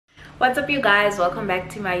What's up, you guys? Welcome back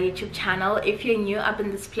to my YouTube channel. If you're new up in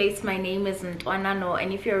this place, my name is Ntwanie Ngomane,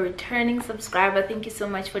 and if you're a returning subscriber, thank you so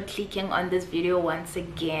much for clicking on this video once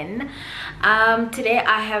again. Today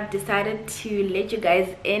I have decided to let you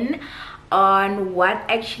guys in on what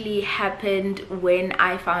actually happened when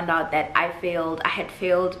I found out that I had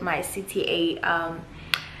failed my CTA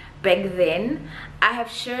back then. I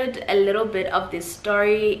have shared a little bit of this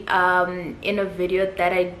story in a video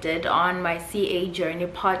that I did on my CA journey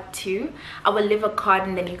part 2. I will leave a card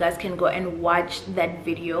and then you guys can go and watch that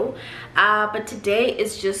video. But today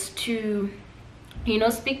is just to,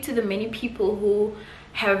 speak to the many people who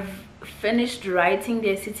have finished writing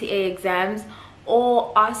their CTA exams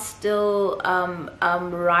or are still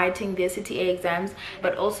writing their CTA exams,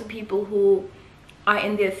 but also people who are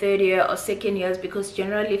in their third year or second years, because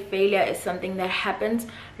generally failure is something that happens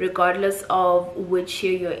regardless of which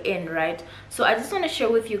year you're in, right? So I just want to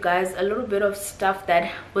share with you guys a little bit of stuff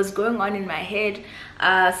that was going on in my head,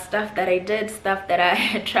 stuff that I did,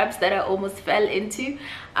 traps that I almost fell into,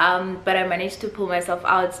 but I managed to pull myself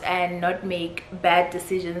out and not make bad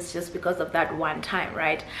decisions just because of that one time,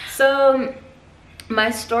 right? So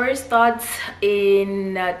my story starts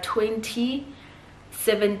in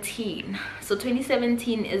 2017. So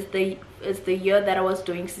 2017 is the year that I was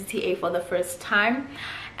doing CTA for the first time.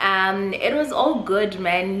 It was all good,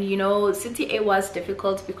 man. CTA was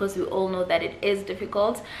difficult because we all know that it is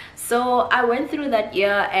difficult. So I went through that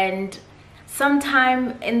year, and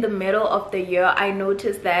sometime in the middle of the year I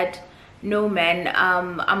noticed that no, man,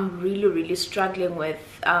 I'm really struggling with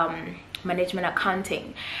management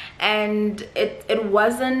accounting. And it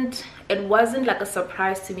wasn't like a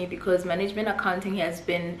surprise to me, because management accounting has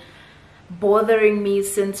been bothering me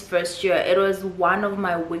since first year. It was one of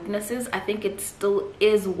my weaknesses. I think it still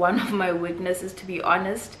is one of my weaknesses, to be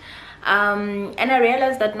honest. And I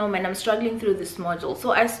realized that no, man, I'm struggling through this module.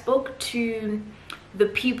 So I spoke to the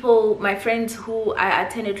people, my friends who I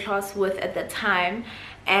attended class with at the time,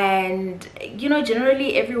 and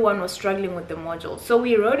generally everyone was struggling with the module. So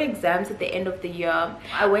we wrote exams at the end of the year.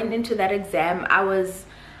 I went into that exam,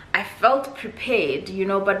 I felt prepared,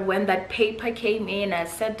 but when that paper came in, I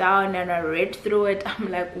sat down and I read through it.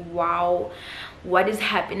 I'm like, wow, what is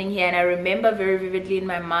happening here? And I remember very vividly in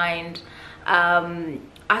my mind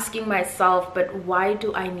asking myself, but why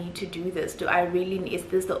do I need to do this? Is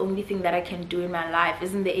this the only thing that I can do in my life?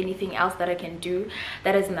 Isn't there anything else that I can do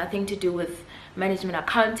that has nothing to do with management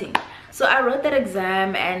accounting? So I wrote that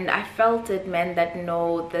exam and I felt it, man, that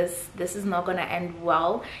no, this is not gonna end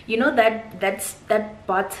well. That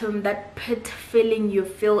bottom, that pit feeling you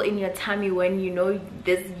feel in your tummy when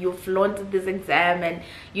you flaunted this exam and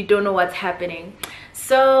you don't know what's happening.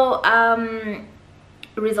 So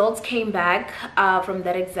results came back from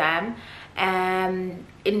that exam, and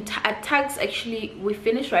at tax, actually we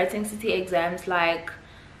finished writing CTA exams like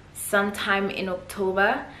sometime in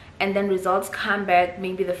October, and then results come back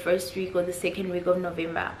maybe the first week or the second week of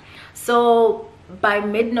November. So by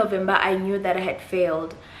mid-November I knew that I had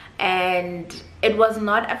failed, and it was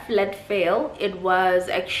not a flat fail, it was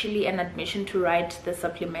actually an admission to write the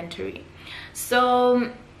supplementary.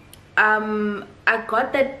 So I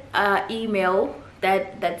got that email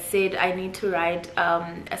that said I need to write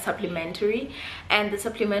a supplementary, and the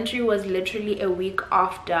supplementary was literally a week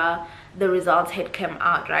after the results had come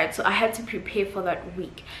out, right? So I had to prepare for that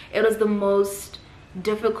week. It was the most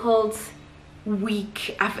difficult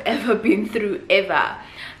week I've ever been through, ever.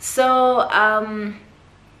 So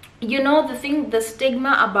the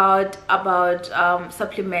stigma about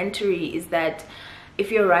supplementary is that if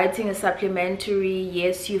you're writing a supplementary,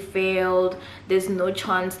 yes, you failed, there's no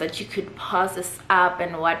chance that you could pass this up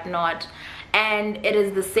and whatnot. And it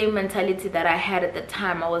is the same mentality that I had at the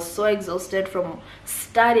time. I was so exhausted from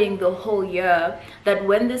studying the whole year that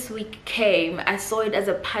when this week came, I saw it as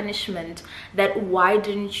a punishment, that why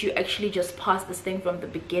didn't you actually just pass this thing from the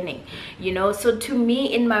beginning? So to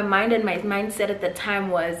me, in my mind and my mindset at the time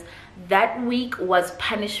was that week was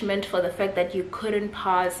punishment for the fact that you couldn't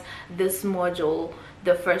pass this module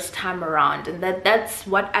the first time around. And that's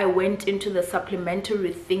what I went into the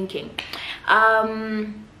supplementary thinking.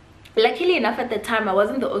 Luckily enough, at the time I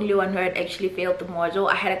wasn't the only one who had actually failed the module.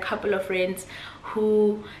 I had a couple of friends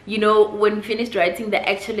who, when we finished writing the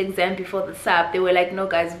actual exam before the SAP, they were like, no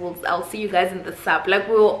guys, I'll see you guys in the SAP. Like,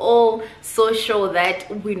 we were all so sure that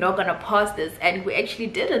we're not gonna pass this, and we actually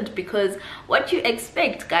didn't, because what you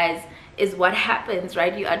expect, guys, is what happens,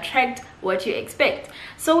 right? You attract what you expect.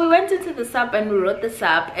 So we went into the SAP and we wrote the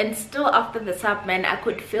SAP, and still after the SAP, man, I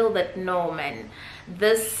could feel that no, man,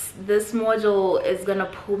 this module is gonna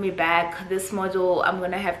pull me back. This module, I'm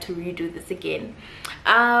gonna have to redo this again.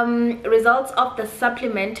 Results of the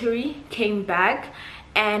supplementary came back,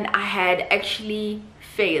 and I had actually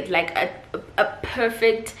failed, like a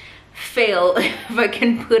perfect fail, if I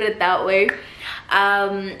can put it that way.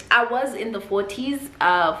 I was in the 40s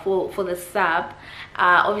for the sub.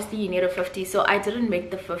 Obviously you need a 50, so I didn't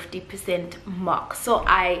make the 50% mark, so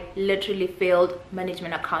I literally failed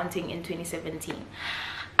management accounting in 2017.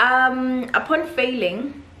 Upon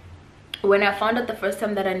failing, when I found out the first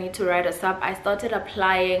time that I need to write a sub, I started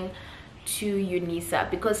applying to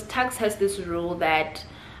UNISA, because tax has this rule that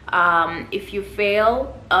if you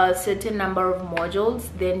fail a certain number of modules,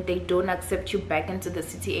 then they don't accept you back into the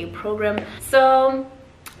CTA program. So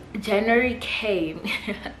January came.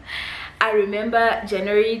 I remember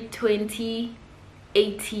January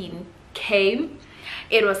 2018 came.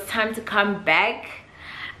 It was time to come back.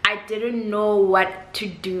 I didn't know what to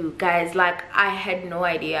do, guys. Like, I had no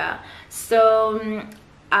idea. So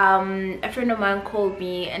a friend of mine called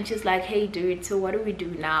me and she's like, hey dude, so what do we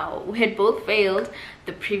do now? We had both failed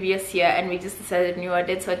the previous year, and we just decided, you know what,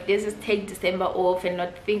 let's just take December off and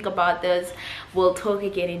not think about this. We'll talk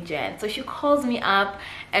again in Jan. So she calls me up,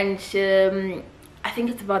 and I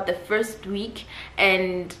think it's about the first week,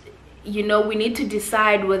 and you know, we need to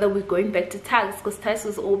decide whether we're going back to tax, because tax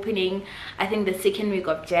was opening I think the second week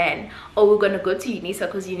of Jan, or we're gonna go to UNISA,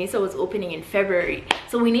 because UNISA was opening in February.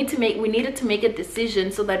 So we needed to make a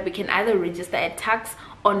decision so that we can either register at tax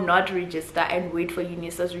or not register and wait for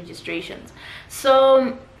UNISA's registrations.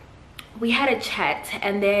 So we had a chat,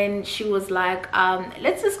 and then she was like,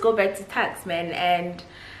 let's just go back to tax, man, and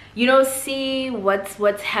you know, see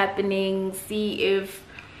what's happening, see if,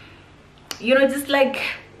 you know, just like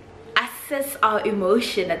assess our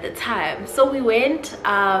emotion at the time. So we went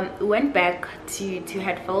back to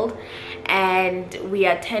Hatfield, and we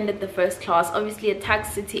attended the first class. Obviously, at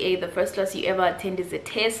tax CTA, the first class you ever attend is a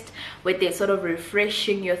test where they're sort of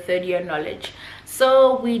refreshing your third year knowledge.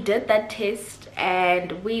 So we did that test,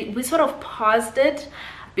 and we sort of paused it,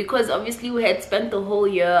 because obviously we had spent the whole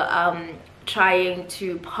year trying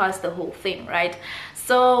to pass the whole thing, right?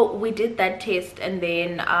 So we did that test, and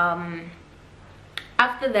then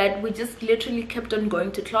after that we just literally kept on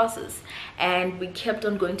going to classes, and we kept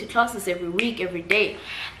on going to classes every week, every day,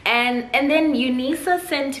 and then UNISA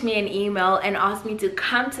sent me an email and asked me to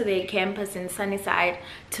come to their campus in Sunnyside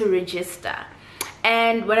to register.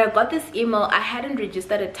 And when I got this email, I hadn't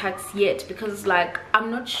registered a tax yet, because like, I'm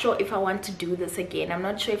not sure if I want to do this again. I'm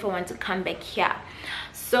not sure if I want to come back here.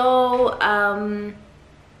 So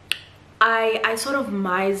I sort of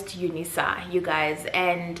mised UNISA, you guys,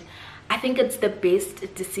 and I think it's the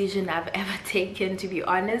best decision I've ever taken, to be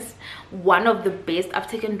honest. One of the best.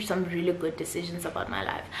 I've taken some really good decisions about my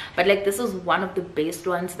life, but like, this is one of the best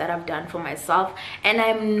ones that I've done for myself. And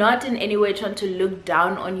I'm not in any way trying to look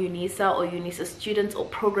down on UNISA or UNISA students or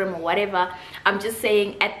program or whatever. I'm just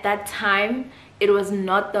saying, at that time, it was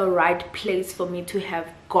not the right place for me to have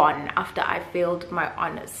gone after I failed my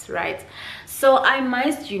honors, right? So I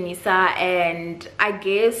missed UNISA, and I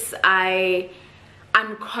guess I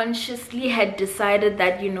unconsciously had decided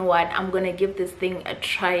that, you know what, I'm gonna give this thing a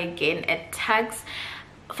try again at tax.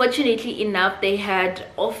 Fortunately enough, they had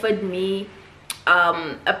offered me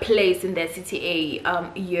a place in their CTA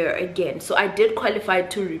year again, so I did qualify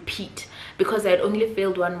to repeat, because I had only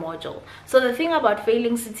failed one module. So the thing about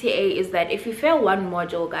failing CTA is that if you fail one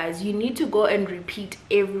module, guys, you need to go and repeat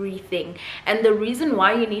everything. And the reason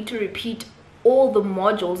why you need to repeat all the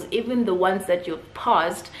modules, even the ones that you've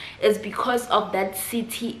passed, is because of that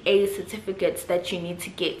CTA certificates that you need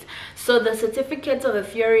to get. So the certificate of a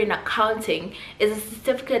theory in accounting is a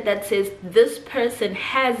certificate that says this person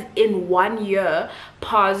has in 1 year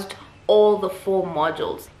passed all the 4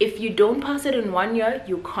 modules. If you don't pass it in 1 year,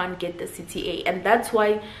 you can't get the CTA, and that's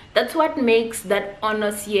what makes that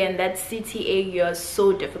honors year and that CTA year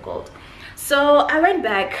so difficult. So I went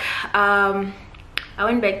back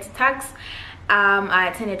to tax. I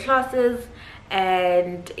attended classes,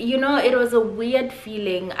 and you know, it was a weird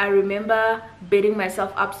feeling. I remember beating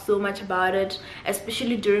myself up so much about it,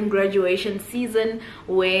 especially during graduation season,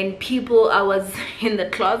 when people I was in the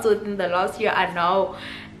class with in the last year are now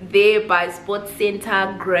there by sports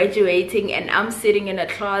center graduating, and I'm sitting in a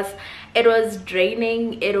class. It was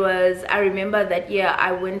draining. I remember that year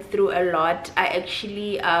I went through a lot. I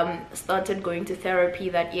actually started going to therapy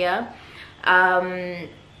that year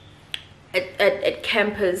at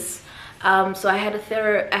campus. So I had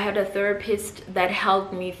a therapist that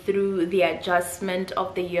helped me through the adjustment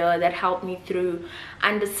of the year, that helped me through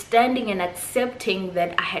understanding and accepting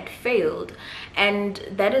that I had failed. And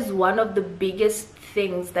that is one of the biggest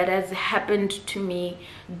things that has happened to me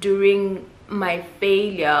during my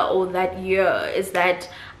failure or that year is that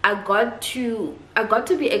I got to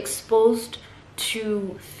be exposed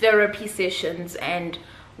to therapy sessions and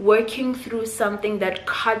working through something that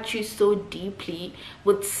cut you so deeply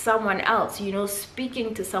with someone else, you know,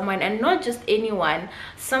 speaking to someone, and not just anyone,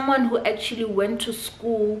 someone who actually went to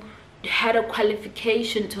school, had a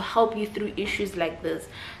qualification to help you through issues like this.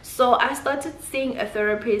 So I started seeing a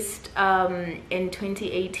therapist in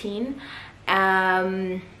 2018.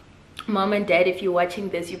 Mom and dad, if you're watching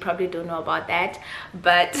this, you probably don't know about that,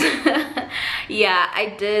 but yeah,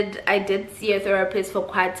 I did see a therapist for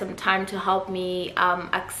quite some time to help me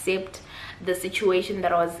accept the situation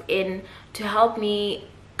that I was in, to help me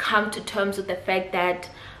come to terms with the fact that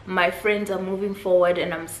my friends are moving forward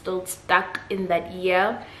and I'm still stuck in that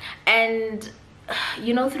year. And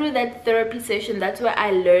you know, through that therapy session, that's where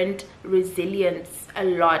I learned resilience a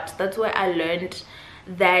lot. That's where I learned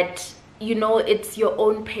that, you know, it's your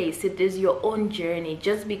own pace, it is your own journey.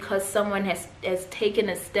 Just because someone has taken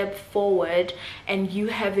a step forward and you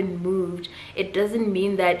haven't moved, it doesn't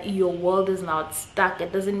mean that your world is now stuck.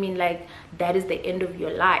 It doesn't mean like that is the end of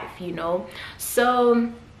your life, you know.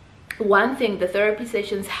 So one thing, the therapy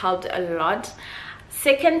sessions helped a lot.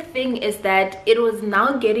 Second thing is that it was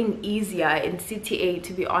now getting easier in CTA,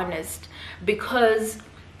 to be honest, because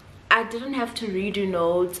I didn't have to redo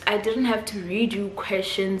notes, I didn't have to redo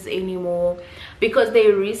questions anymore, because they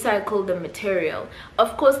recycled the material.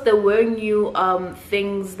 Of course, there were new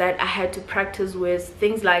things that I had to practice with,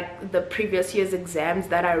 things like the previous year's exams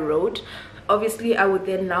that I wrote. Obviously, I would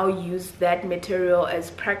then now use that material as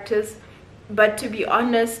practice. But to be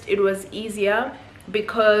honest, it was easier,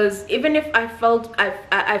 because even if I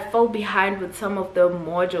fell behind with some of the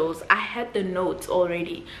modules, I had the notes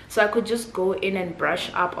already, so I could just go in and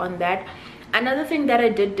brush up on that. Another thing that I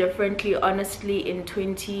did differently, honestly, in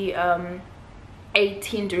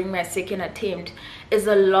 2018 during my second attempt is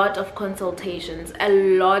a lot of consultations, a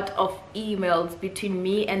lot of emails between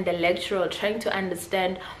me and the lecturer, trying to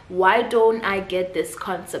understand, why don't I get this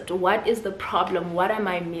concept? What is the problem? What am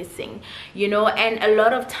I missing? You know, and a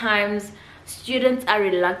lot of times students are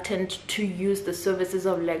reluctant to use the services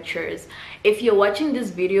of lecturers. If you're watching this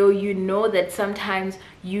video, you know that sometimes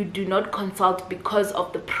you do not consult because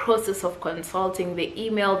of the process of consulting, the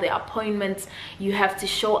email, the appointments, you have to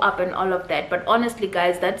show up and all of that. But honestly,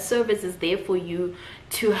 guys, that service is there for you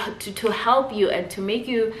to help you and to make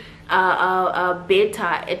you better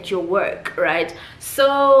at your work, right?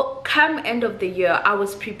 So come end of the year, I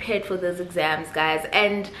was prepared for those exams, guys,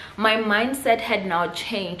 and my mindset had now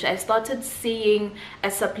changed. I started seeing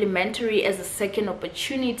a supplementary as a second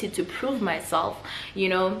opportunity to prove myself, you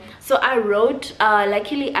know. So I wrote,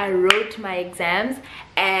 luckily I wrote my exams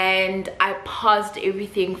and I passed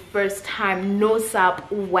everything first time, no sub,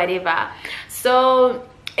 whatever. So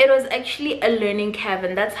it was actually a learning curve,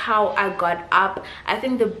 and that's how I got up. I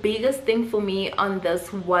think the biggest thing for me on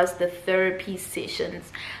this was the therapy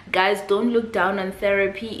sessions. Guys, don't look down on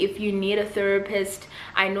therapy. If you need a therapist,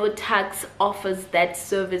 I know Tax offers that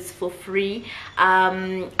service for free.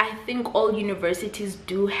 I think all universities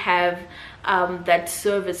do have that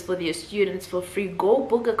service for their students for free. Go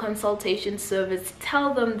book a consultation service.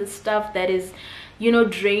 Tell them the stuff that is, you know,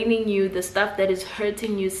 draining you, the stuff that is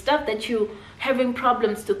hurting you, stuff that you having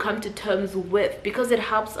problems to come to terms with, because it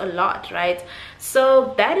helps a lot, right?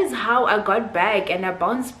 So that is how I got back, and I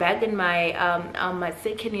bounced back in my my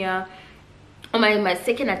second year, my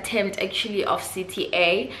second attempt actually of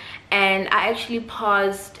CTA, and I actually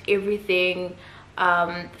paused everything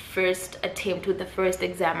first attempt with the first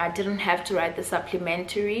exam. I didn't have to write the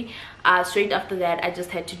supplementary. Straight after that, I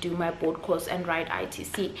just had to do my board course and write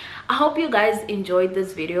ITC. I hope you guys enjoyed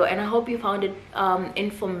this video, and I hope you found it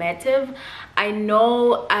informative. I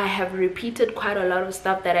know I have repeated quite a lot of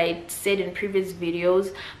stuff that I said in previous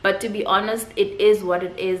videos, but to be honest, it is what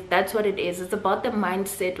it is. That's what it is. It's about the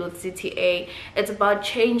mindset with CTA. It's about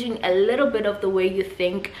changing a little bit of the way you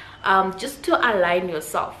think, just to align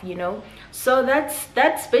yourself, you know. So that's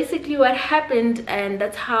basically what happened, and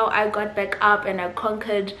that's how I got back up and I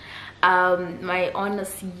conquered my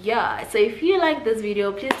honors year. So if you like this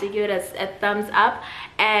video, please do give it a thumbs up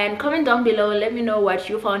and comment down below. Let me know what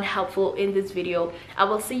you found helpful in this video. I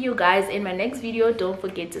will see you guys in my next video. Don't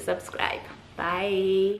forget to subscribe. Bye.